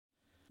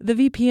The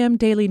VPM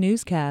Daily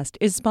Newscast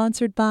is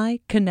sponsored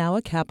by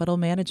Kanawha Capital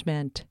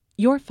Management.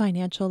 Your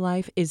financial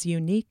life is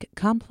unique,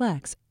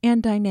 complex,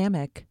 and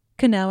dynamic.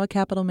 Kanawha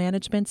Capital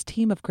Management's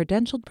team of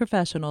credentialed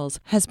professionals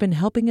has been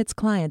helping its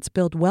clients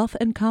build wealth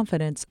and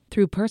confidence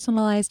through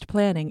personalized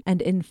planning and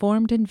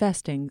informed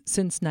investing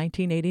since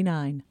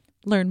 1989.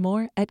 Learn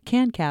more at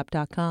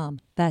cancap.com.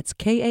 That's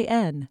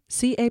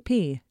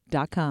KANCAP.com.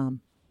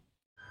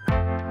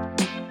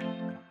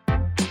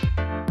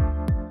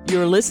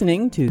 You're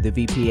listening to the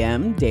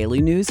VPM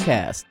Daily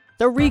Newscast,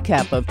 the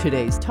recap of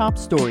today's top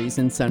stories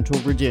in Central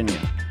Virginia.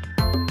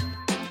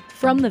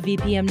 From the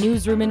VPM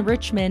Newsroom in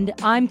Richmond,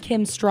 I'm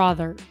Kim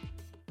Strother.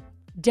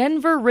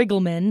 Denver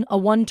Riggleman, a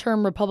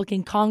one-term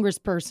Republican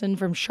congressperson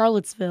from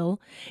Charlottesville,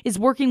 is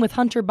working with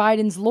Hunter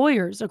Biden's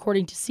lawyers,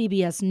 according to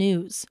CBS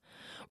News.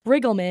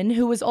 Riggleman,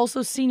 who was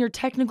also senior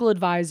technical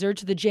advisor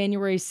to the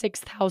January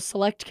 6th House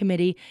Select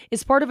Committee,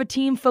 is part of a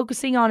team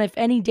focusing on if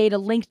any data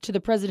linked to the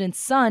president's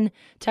son,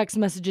 text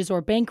messages or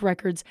bank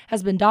records,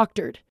 has been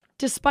doctored.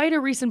 Despite a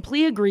recent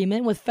plea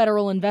agreement with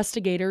federal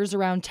investigators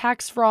around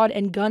tax fraud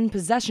and gun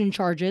possession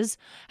charges,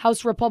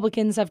 House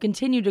Republicans have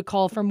continued to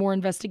call for more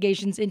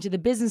investigations into the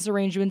business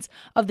arrangements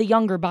of the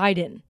younger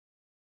Biden.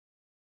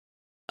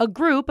 A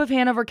group of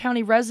Hanover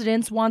County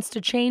residents wants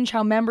to change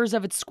how members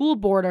of its school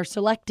board are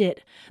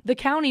selected. The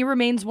county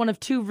remains one of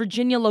two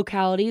Virginia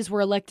localities where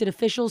elected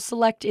officials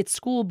select its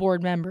school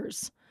board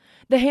members.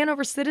 The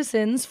Hanover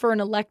Citizens for an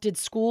Elected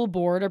School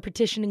Board are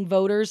petitioning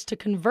voters to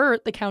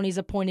convert the county's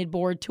appointed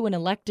board to an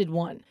elected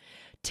one.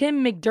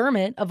 Tim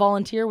McDermott, a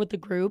volunteer with the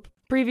group,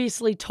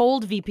 previously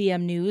told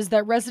VPM News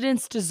that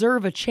residents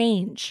deserve a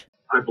change.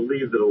 I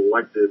believe that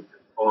elected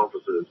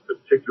offices,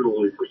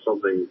 particularly for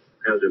something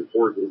as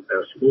important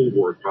as school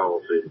board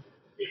policy,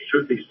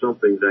 should be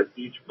something that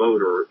each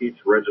voter, each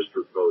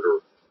registered voter,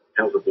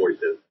 has a voice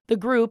in. The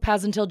group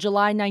has until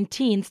July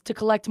 19th to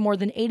collect more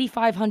than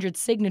 8,500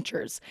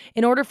 signatures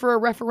in order for a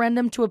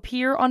referendum to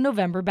appear on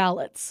November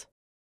ballots.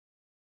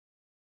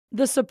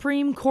 The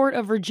Supreme Court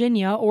of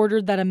Virginia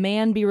ordered that a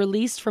man be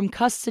released from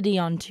custody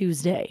on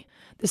Tuesday.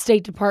 The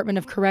State Department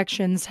of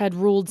Corrections had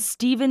ruled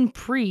Stephen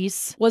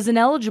Preece was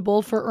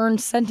ineligible for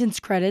earned sentence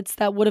credits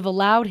that would have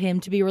allowed him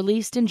to be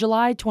released in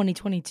July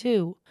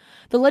 2022.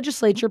 The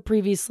legislature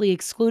previously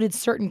excluded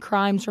certain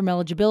crimes from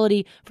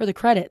eligibility for the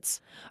credits.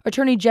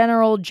 Attorney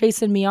General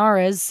Jason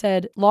Miyares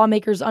said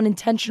lawmakers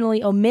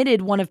unintentionally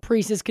omitted one of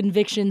Preece's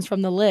convictions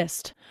from the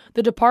list.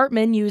 The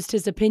department used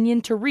his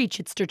opinion to reach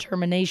its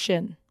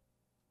determination.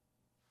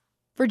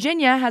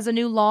 Virginia has a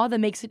new law that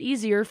makes it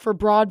easier for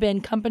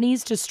broadband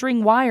companies to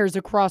string wires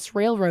across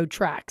railroad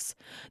tracks.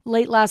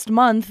 Late last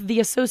month, the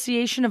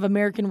Association of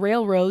American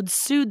Railroads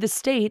sued the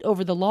state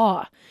over the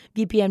law.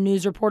 VPM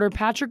News reporter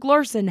Patrick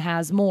Larson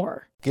has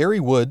more.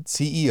 Gary Wood,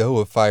 CEO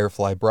of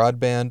Firefly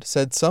Broadband,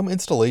 said some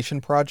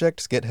installation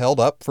projects get held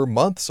up for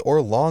months or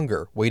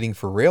longer, waiting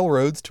for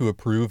railroads to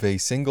approve a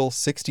single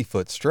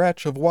 60-foot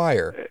stretch of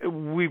wire.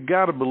 We've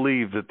got to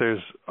believe that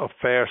there's a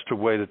faster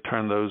way to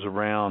turn those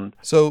around.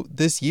 So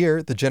this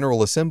year, the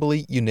General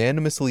Assembly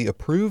unanimously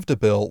approved a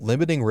bill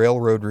limiting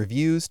railroad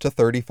reviews to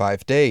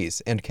 35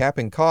 days and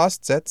capping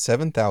costs at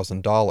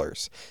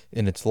 $7,000.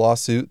 In its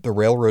lawsuit, the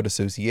Railroad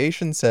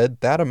Association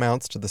said that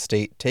amounts to the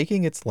state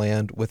taking its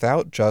land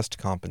without just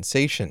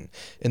compensation,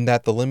 in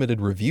that the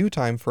limited review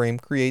time frame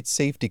creates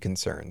safety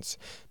concerns.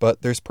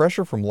 But there's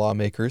pressure from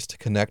lawmakers to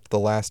connect the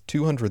last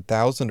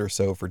 200,000 or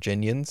so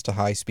Virginians to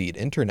high-speed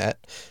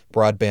internet.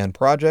 Broadband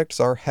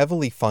projects are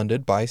heavily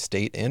funded by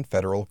state and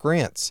federal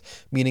grants,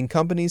 meaning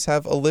companies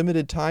have a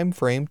limited time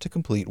frame to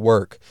complete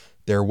work.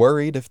 They're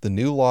worried if the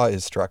new law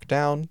is struck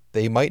down,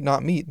 they might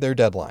not meet their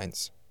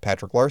deadlines.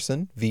 Patrick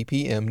Larson,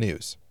 VPM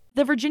News.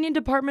 The Virginia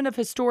Department of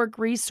Historic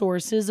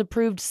Resources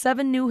approved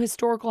 7 new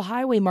historical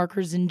highway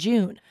markers in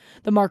June.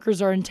 The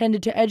markers are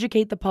intended to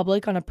educate the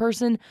public on a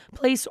person,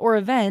 place, or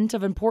event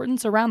of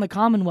importance around the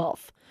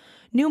Commonwealth.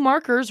 New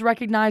markers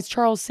recognize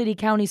Charles City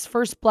County's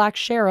first black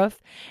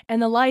sheriff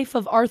and the life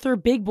of Arthur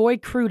Big Boy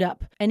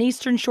Crudup, an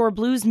Eastern Shore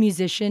blues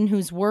musician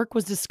whose work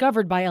was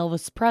discovered by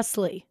Elvis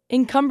Presley.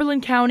 In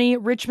Cumberland County,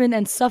 Richmond,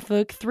 and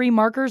Suffolk, 3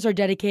 markers are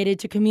dedicated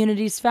to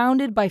communities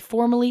founded by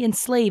formerly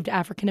enslaved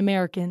African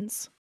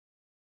Americans.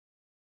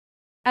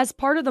 As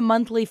part of the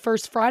monthly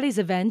First Fridays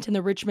event in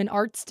the Richmond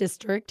Arts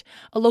District,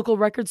 a local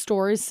record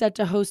store is set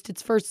to host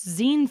its first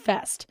Zine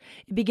Fest.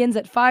 It begins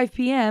at 5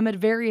 p.m. at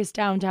various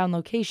downtown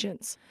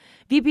locations.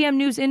 VPM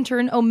News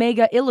intern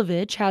Omega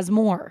Ilovich has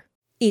more.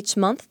 Each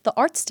month, the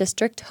Arts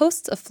District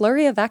hosts a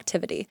flurry of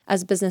activity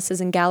as businesses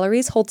and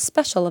galleries hold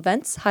special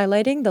events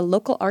highlighting the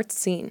local arts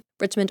scene.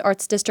 Richmond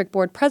Arts District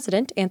Board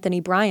President Anthony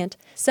Bryant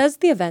says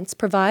the events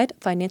provide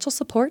financial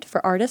support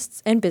for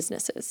artists and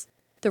businesses.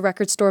 The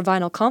record store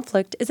Vinyl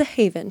Conflict is a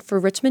haven for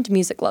Richmond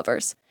music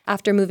lovers.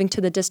 After moving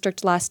to the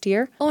district last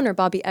year, owner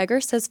Bobby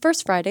Egger says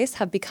First Fridays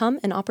have become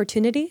an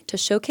opportunity to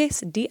showcase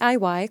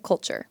DIY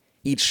culture.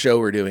 Each show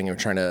we're doing, we're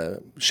trying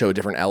to show a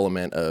different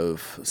element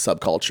of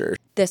subculture.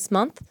 This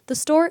month, the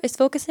store is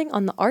focusing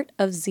on the art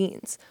of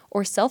zines,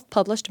 or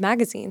self-published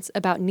magazines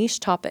about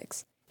niche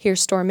topics. Here's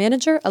store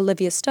manager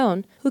Olivia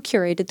Stone, who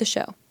curated the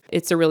show.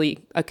 It's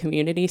a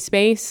community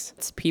space.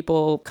 It's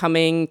people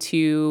coming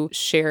to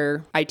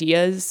share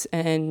ideas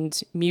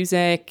and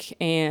music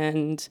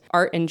and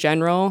art in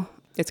general.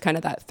 It's kind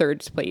of that third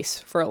place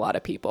for a lot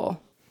of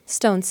people.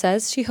 Stone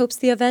says she hopes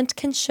the event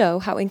can show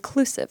how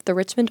inclusive the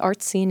Richmond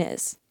art scene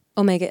is.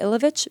 Omega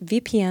Ilovich,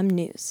 VPM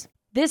News.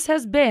 This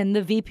has been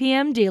the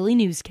VPM Daily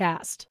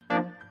Newscast.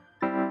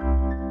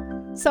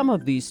 Some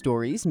of these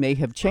stories may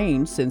have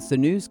changed since the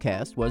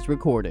newscast was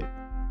recorded.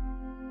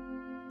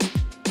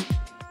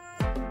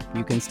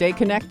 You can stay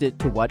connected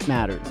to what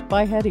matters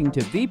by heading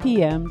to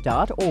vpm.org/news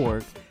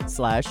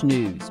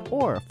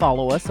or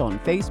follow us on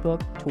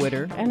Facebook,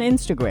 Twitter, and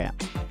Instagram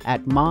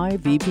at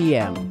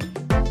MyVPM.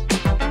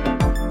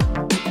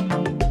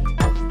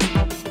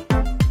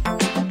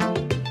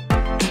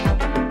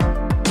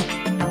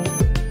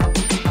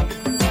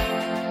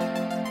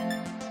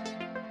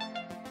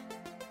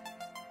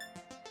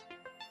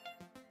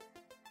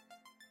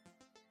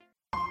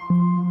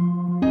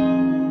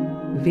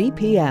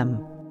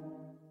 VPM.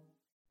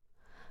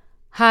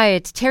 Hi,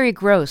 it's Terry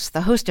Gross,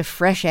 the host of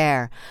Fresh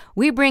Air.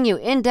 We bring you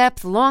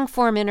in-depth,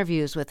 long-form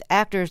interviews with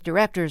actors,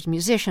 directors,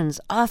 musicians,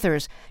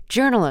 authors,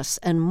 journalists,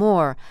 and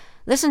more.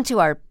 Listen to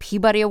our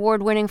Peabody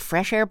Award-winning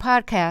Fresh Air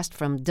podcast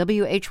from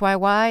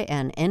WHYY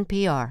and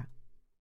NPR.